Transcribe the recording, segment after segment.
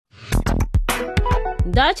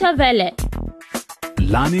Deutsche Welle.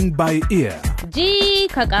 Learning by ear. Ji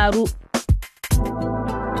ka ƙaru.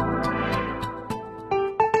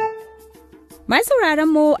 Mai sauraron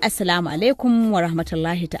mu Assalamu alaikum wa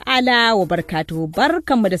rahmatullahi ta'ala wa barkatu.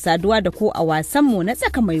 Barkanmu da saduwa da ku a wasanmu na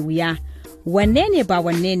tsaka mai wuya. Wanne ne ba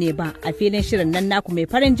a filin shirin nan naku mai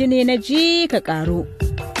farin jini na ji ka ƙaru.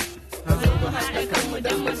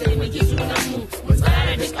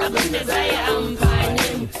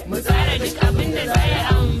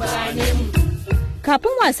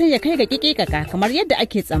 Kafin wasan ya kai ga kikikaka kamar yadda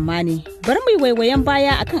ake tsammani, bari mu yi waiwayen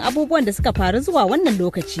baya akan abubuwan da suka faru zuwa wannan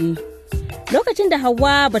lokaci. Lokacin da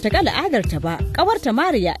Hauwa bata ga al'adarta ba, ƙawarta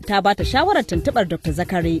Mariya ta bata shawarar tuntuɓar Dr.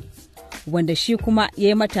 Zakari, wanda shi kuma ya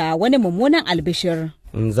yi mata wani mummunan albishir.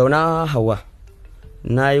 Zauna Hauwa,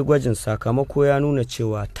 na yi gwajin sakamako ya nuna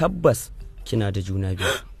cewa tabbas kina da juna biyu.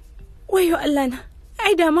 Wayo Allah na,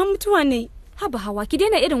 ai da ma mutuwa ne. Haba Hauwa, ki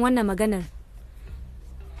daina irin wannan maganar.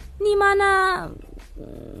 Ni ma na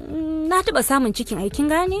taɓa samun cikin aikin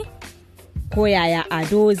gane? Ko yaya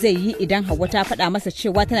Ado zai yi idan Hauwa ta faɗa masa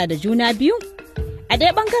cewa tana da juna biyu? A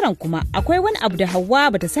ɗaya ɓangaren kuma akwai wani abu da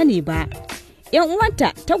Hauwa bata sani ba. 'Yan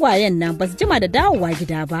uwanta tagwayen nan ba su jima da dawowa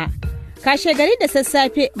gida ba. Kashe gari da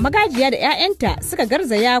sassafe magajiya da 'ya'yanta suka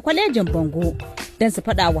garzaya kwalejin Bango don su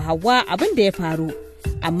faɗa wa Hauwa abin da ya faru.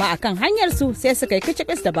 Amma akan hanyarsu sai suka yi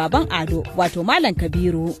kicibis da baban Ado wato Malam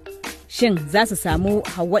Kabiru. Shin za su samu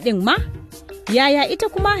Hauwa ɗin ma? Yaya ita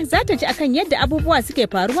kuma za ta ji akan yadda abubuwa suke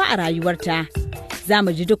faruwa a rayuwarta? Za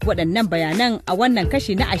mu ji duk waɗannan bayanan a wannan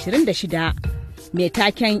kashi na 26 mai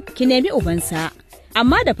taken ki nemi ubansa.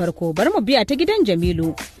 Amma da farko bari mu biya ta gidan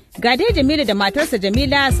Jamilu. Ga dai Jamilu da matarsa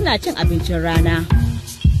Jamila suna cin abincin rana.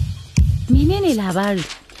 Menene labari?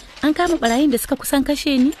 An kama barayin da suka kusan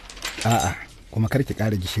kashe ni? A'a, kuma kar ki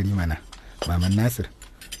ƙara gishiri mana. Maman Nasir,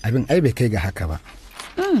 abin ai bai kai ga haka ba.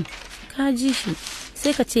 Ka ji shi.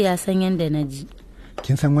 Sai ka ce ya san yadda na ji.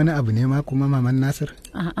 Kin san wani abu ne ma kuma Maman Nasir?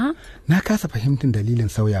 A'a. Na kasa fahimtar dalilin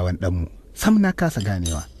sauyawan ɗanmu. Sam na kasa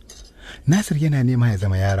ganewa. Nasir yana nema ya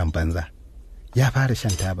zama yaron banza. Ya fara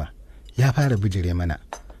shan taba. Ya fara bijire mana.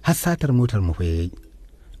 Har satar motar mu fa yayi.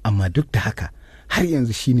 Amma duk da haka har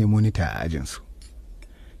yanzu shine monita a ajinsu.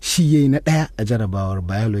 Shi yayi na ɗaya a jarabawar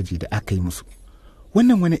biology da aka yi musu.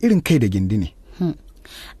 Wannan wani irin kai da gindi ne.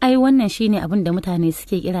 Ai wannan shine abin da mutane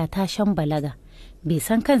suke kira tashan balaga. Bai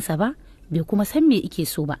san kansa ba, bai kuma san me ike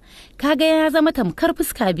so ba. Kaga ya zama tamkar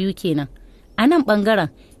fuska biyu kenan. A nan bangaren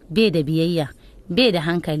bai da biyayya, bai da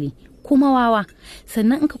hankali, kuma wawa.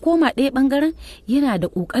 Sannan in ka koma ɗaya bangaren yana da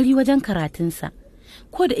ƙoƙari wajen karatunsa.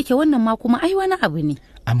 Ko da ike wannan ma kuma ai wani abu ne.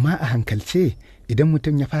 Amma a hankalce idan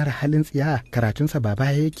mutum ya fara halin tsiya karatunsa ba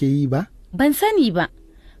baya yake yi ba? Ban sani ba.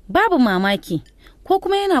 Babu mamaki. Ko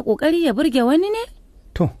kuma yana ƙoƙari ya burge wani ne?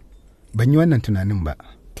 To, ban yi wannan tunanin ba.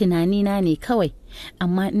 Tunanina ne kawai,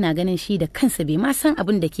 amma ina ganin shi da kansa bai ma san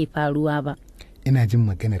abin da ke faruwa ba. Ina jin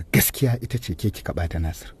maganar gaskiya ita ce ke kika ɓata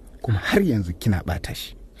Nasir, kuma har yanzu kina ɓata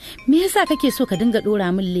shi. Me yasa kake so ka dinga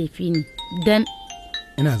ɗora min laifi ne? Dan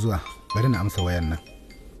ina zuwa, bari na amsa wayan nan.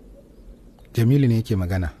 Jamilu ne yake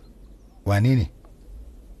magana. Wane ne?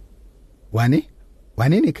 Wane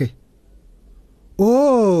ne kai?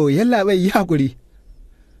 Oh, yalla bai yi hakuri.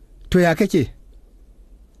 To ya kake?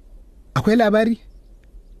 Akwai labari?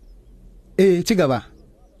 Ci gaba.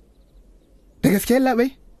 Da gaske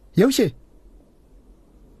labai? Yaushe?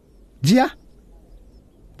 Jiya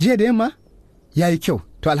da yamma? Yayi kyau.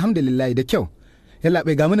 To alhamdulillah da kyau. Yalla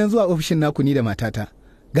bai ga munan zuwa ofishin naku ni da matata.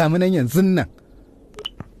 Ga munan yanzu nan.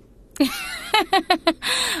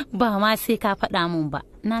 Ba ma sai ka faɗa mun ba.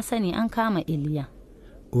 Na sani an kama Iliya.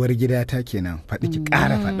 Uwar gida ta kenan, faɗi ki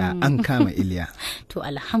ƙara faɗa an kama Iliya. To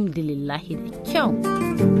alhamdulillah da kyau.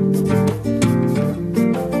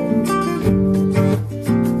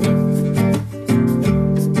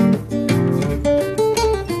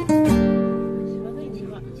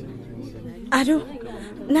 Ado,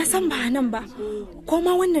 na san ba nan ba, ko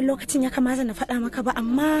ma wannan lokacin ya kamata na faɗa maka ba,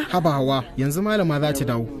 amma... Haba Hawa, yanzu malama za ta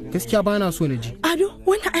dawo, gaskiya ba na so na ji. Ado,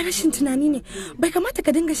 wannan ai rashin tunani ne, bai kamata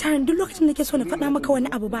ka dinga sharan duk lokacin da nake so na faɗa maka wani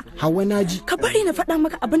abu ba. Hawa na ji. Ka bari na faɗa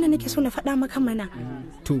maka abin da nake so na faɗa maka mana.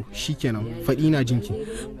 To, shikenan, faɗi na jinki.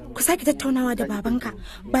 Ku sake tattaunawa da babanka,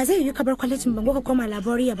 ba zai yiwu ka bar kwalejin Bango ka koma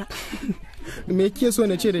laboriya ba. Me kike so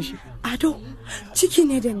na ce da shi? Ado, ciki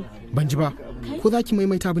ne da ni. Ban ji ba, ko za ki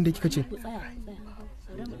maimaita abin da kika ce?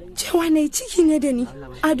 Cewa na ciki ne da ni,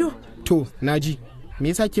 Ado. To, naji. Me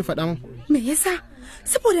yasa ke faɗa min? Me yasa?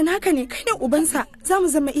 Saboda naka ne, kai ne ubansa, za mu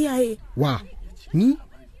zama iyaye. Wa, ni?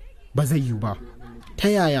 Ba zai yiwu ba. Ta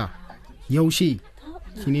yaya? Yaushe?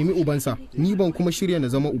 Ki nemi ubansa, ni ban kuma shirya na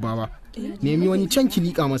zama uba ba. Nemi wani can ki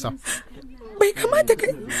liƙa masa. bai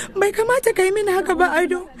kamata ka yi mini haka ba,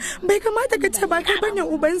 Ado. Bai kamata ka ce ba kai bane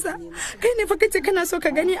ubansa. Kai ne fa kace kana so ka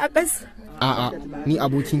gani a ƙas. A'a, ni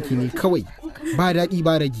abokinki ne kawai. Ba daɗi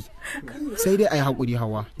ba ragi. Sai dai a yi haƙuri,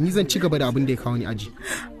 Hawa. Ni zan ci gaba da abin da ya kawo ni aji.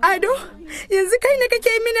 Ado, yanzu kai ne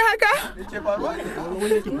kake mini haka?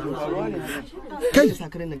 Kai,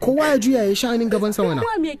 kowa ya juya ya sha'anin gabansa mana.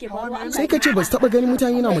 Sai ka ce ba su taɓa ganin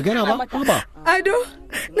mutane na magana ba? Ba. Ado,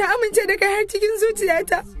 na amince da kai har cikin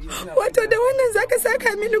zuciyata. Wato da wannan zaka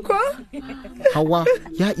saka mini ko? Hawa,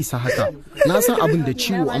 ya isa haka. Na san abin da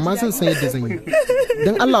ciwo amma zan san yadda zan yi.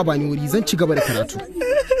 Don Allah ba ni wuri, zan ci gaba da karatu.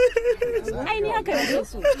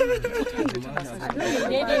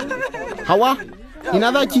 Hawa,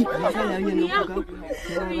 ina zaki?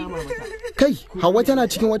 Kai, Hawa tana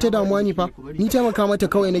cikin wata damuwa ne fa. Ni taimaka mata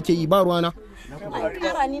kawai nake yi, ba ruwana.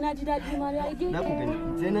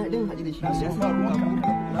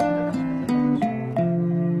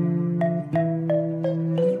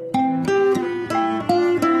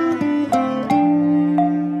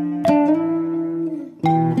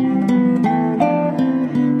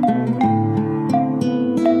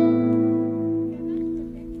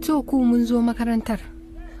 Ku mun zo makarantar,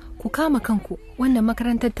 ku kama kanku, wannan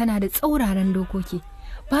makarantar tana da tsauraran dokoki,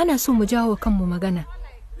 ba na so mu jawo kanmu magana.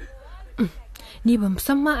 Ni ban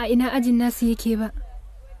san ma a ina ajin nasu yake ba.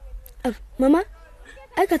 Mama,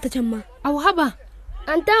 aika ta can ma. Au haba.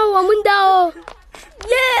 An dawo mun dawo.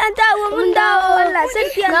 Ye, an dawo mun dawo. Allah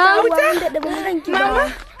sarki an dawo mun daɗe ba mu ganki ba.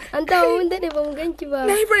 An dawo mun daɗe ba mu ganki ba.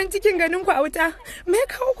 Na yi farin cikin ganin ku a wuta. Me ya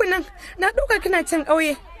kawo ku nan? Na ɗauka kana can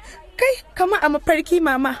ƙauye. Kai, kama a mafarki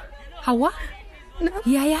mama. Hawa?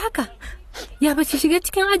 Yaya haka? Ya bace shiga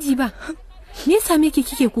cikin aji ba? Me yasa me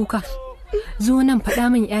kike kuka? Zo nan faɗa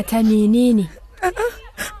min ƴata menene?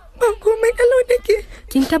 Ba komai kalau take.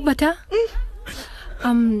 Kin tabbata?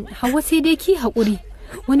 Hawa sai dai ki haƙuri.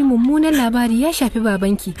 Wani mummunan labari ya shafi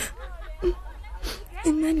babanki.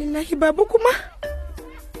 Inna lillahi, babu kuma.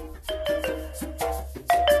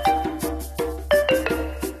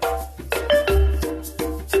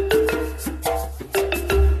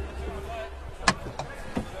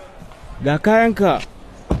 Ga kayanka,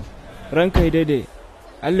 ranka daidai,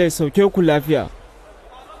 Allah ya sauke ku lafiya.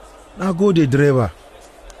 Na gode direba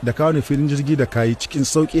da kawo ni filin jirgi da kayi cikin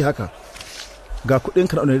sauƙi haka. Ga kuɗin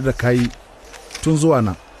ka da kayi tun zuwa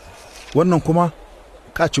nan, wannan kuma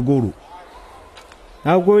ka ci goro.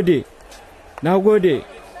 Na gode,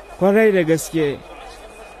 kwarai da gaske,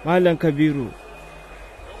 Malam Kabiru.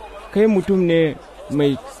 Kai mutum ne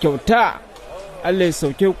mai kyauta, Allah ya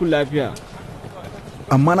sauke ku lafiya.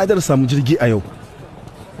 Amma na da samu jirgi a yau.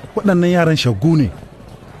 Waɗannan yaran shagu ne.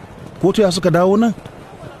 Ko to ya suka dawo nan?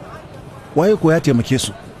 Waye ko ya taimake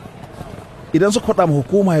su? Idan suka faɗa ma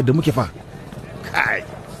hukuma yadda muke fa. Kai.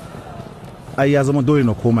 Ai ya zama dole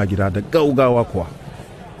na koma gida da gaugawa kuwa.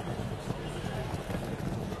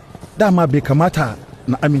 Dama bai kamata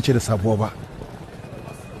na amince da sabuwa ba.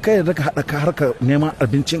 Kai da ka haɗa ka harka neman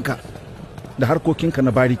abincinka da harkokinka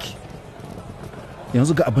na bariki.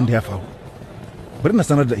 Yanzu ga abin da ya faru. Bari na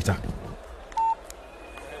sanar da ita.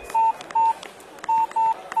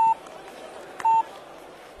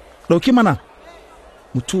 Ɗauki mana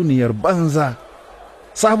mutuniyar banza.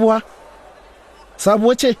 Sabuwa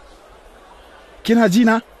ce? Kina ji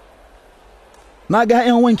na? Na ga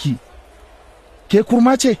 'yan wanki. Ke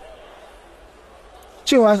kurma ce?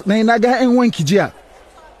 Cewa na ga 'yan wanki jiya.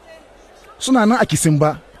 Suna nan a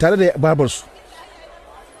Kisimba tare da babarsu.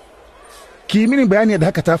 Ki mini bayani da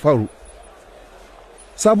haka ta faru.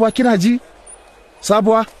 Sabuwa kina ji?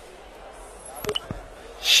 Sabuwa?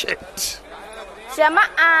 Shit.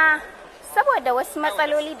 Jama'a, saboda wasu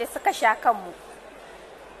matsaloli da suka sha kanmu,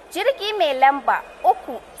 jirgi mai lamba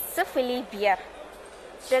 305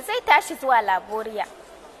 da zai tashi zuwa Laboriya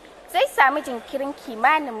zai sami jinkirin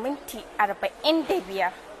kimanin minti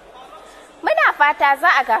 45. Muna fata za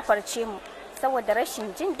a gafarce mu saboda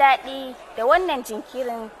rashin jin daɗi da wannan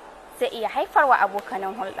jinkirin zai iya haifarwa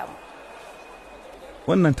abokanan hulɗarmu.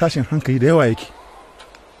 Wannan tashin hankali da yawa yake.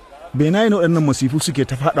 Bai na yi waɗannan masifu suke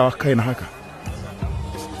ta faɗawa kai na haka.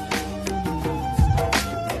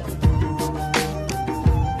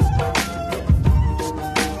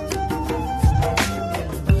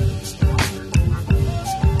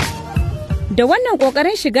 Da wannan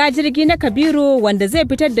ƙoƙarin shiga jirgi na Kabiru wanda zai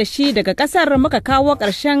fitar da shi daga ƙasar muka kawo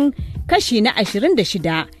ƙarshen kashi na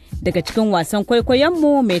 26 daga cikin wasan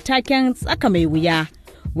kwaikwayonmu mai taken tsaka mai wuya.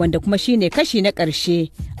 Wanda kuma shine kashi na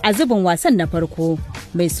ƙarshe a zubin wasan na farko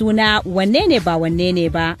mai suna wanne ne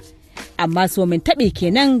ba. Amma so min taɓe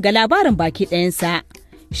kenan ga labarin baki ɗayansa.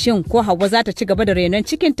 Shin ko Hauwa za ta ci gaba da renon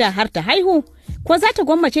cikinta har ta haihu? Ko za ta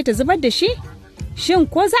gwammace ta zubar da shi? Shin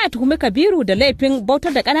ko za a tuhumi Kabiru da laifin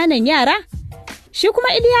bautar da ƙananan yara? Shi kuma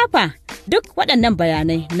Iliyafa, duk waɗannan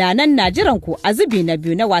bayanai na nan na jiran ku a zubi na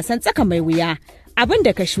biyu na wasan tsaka mai wuya, abin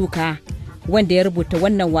da ka shuka. Wanda ya rubuta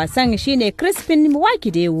wannan wasan shine Crispin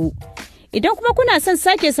Mwakidewu. Idan kuma kuna son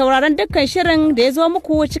sake sauraron dukkan shirin da ya zo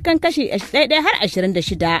muku cikin kashi 1 har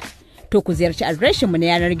 26, to ku ziyarci adireshinmu na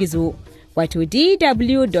yanar gizo, wato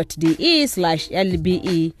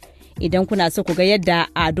dw.de/lbe. Idan kuna so ku ga yadda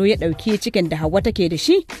Ado ya ɗauki cikin da Hauwa take da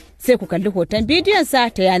shi, sai ku kalli hoton bidiyonsa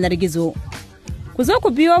ta yanar gizo. Ku zo ku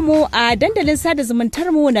biyo mu a dandalin sada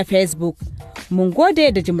zumuntarmu na Facebook. Mun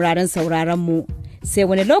gode da jimrarin sauraronmu. Sai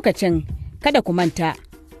wani lokacin, kada ku manta,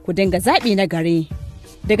 ku dinga zaɓi na gari.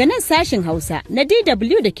 Daga nan sashin Hausa na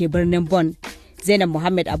DW da ke birnin Bonn, Zainab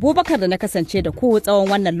Muhammad Abubakar da na kasance da ku tsawon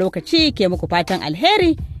wannan lokaci ke muku fatan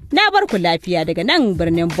alheri, na bar ku lafiya daga nan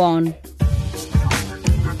birnin Bonn.